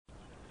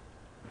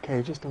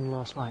Okay, just on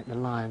last night, the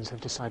lions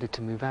have decided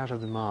to move out of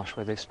the marsh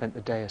where they've spent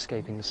the day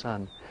escaping the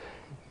sun,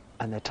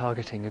 and they're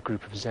targeting a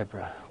group of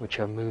zebra, which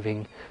are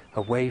moving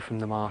away from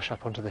the marsh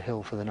up onto the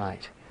hill for the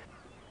night.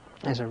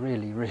 There's a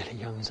really, really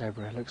young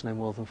zebra. It looks no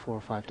more than 4 or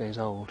 5 days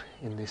old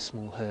in this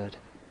small herd.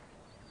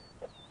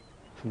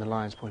 From the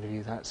lion's point of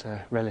view, that's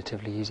a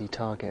relatively easy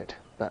target,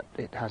 but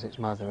it has its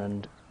mother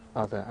and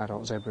other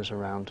adult zebras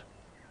around.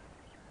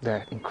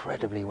 They're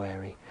incredibly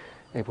wary,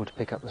 able to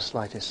pick up the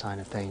slightest sign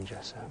of danger.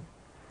 So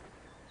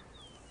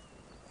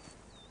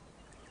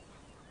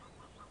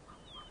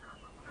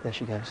there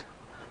she goes.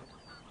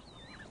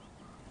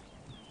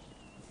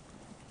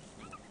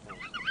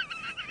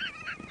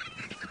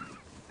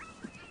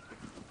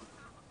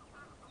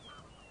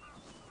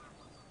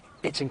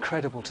 It's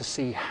incredible to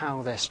see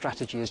how their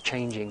strategy is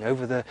changing.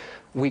 Over the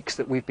weeks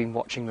that we've been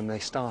watching them, they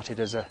started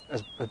as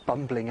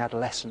bumbling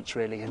adolescents,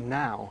 really, and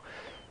now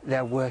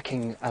they're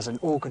working as an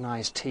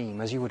organised team,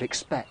 as you would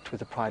expect with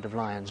the pride of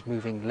lions,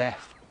 moving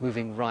left,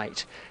 moving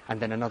right, and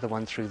then another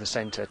one through the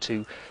centre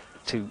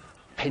to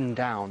pin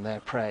down their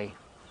prey.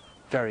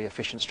 Very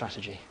efficient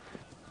strategy.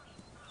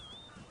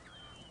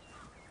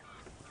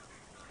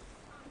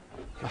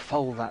 A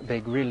foal that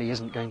big really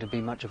isn't going to be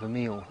much of a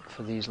meal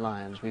for these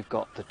lions. We've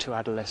got the 2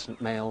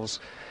 adolescent males,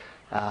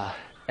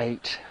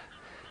 8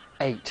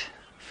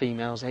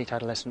 females, 8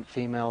 adolescent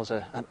females,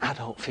 an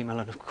adult female,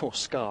 and of course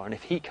Scar. And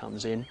if he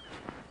comes in,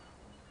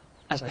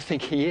 as I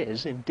think he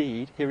is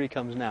indeed, here he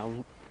comes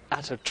now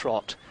at a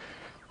trot,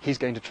 he's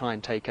going to try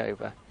and take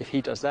over. If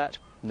he does that,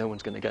 no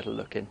one's going to get a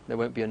look in. There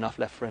won't be enough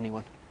left for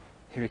anyone.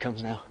 Here he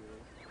comes now.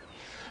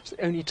 It's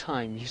the only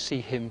time you see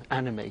him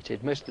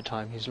animated. Most of the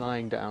time he's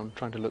lying down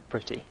trying to look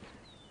pretty.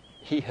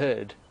 He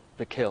heard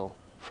the kill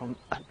from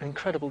an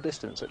incredible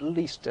distance, at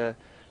least a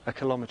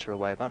kilometre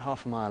away, about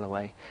half a mile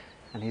away,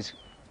 and he's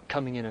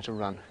coming in at a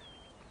run.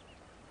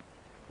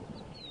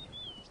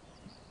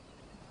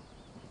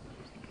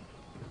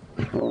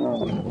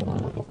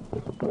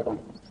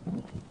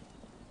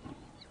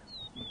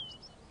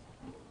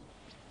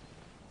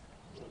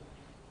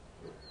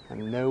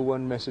 And no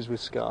one messes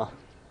with Scar.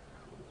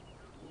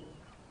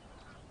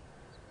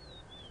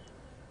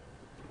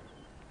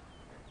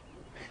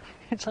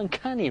 It's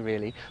uncanny,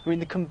 really. I mean,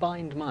 the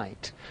combined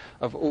might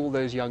of all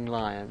those young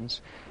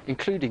lions,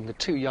 including the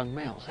 2 young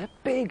males, they're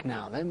big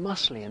now, they're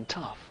muscly and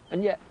tough,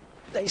 and yet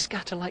they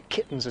scatter like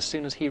kittens as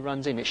soon as he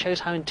runs in. It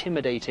shows how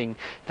intimidating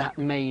that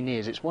mane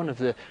is. It's one of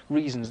the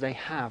reasons they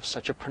have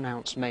such a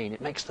pronounced mane.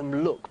 It makes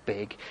them look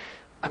big.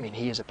 I mean,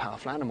 he is a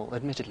powerful animal,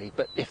 admittedly,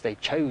 but if they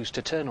chose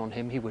to turn on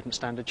him, he wouldn't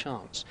stand a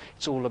chance.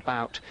 It's all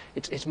about,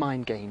 it's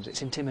mind games,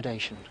 it's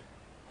intimidation.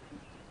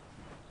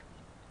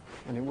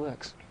 And it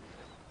works.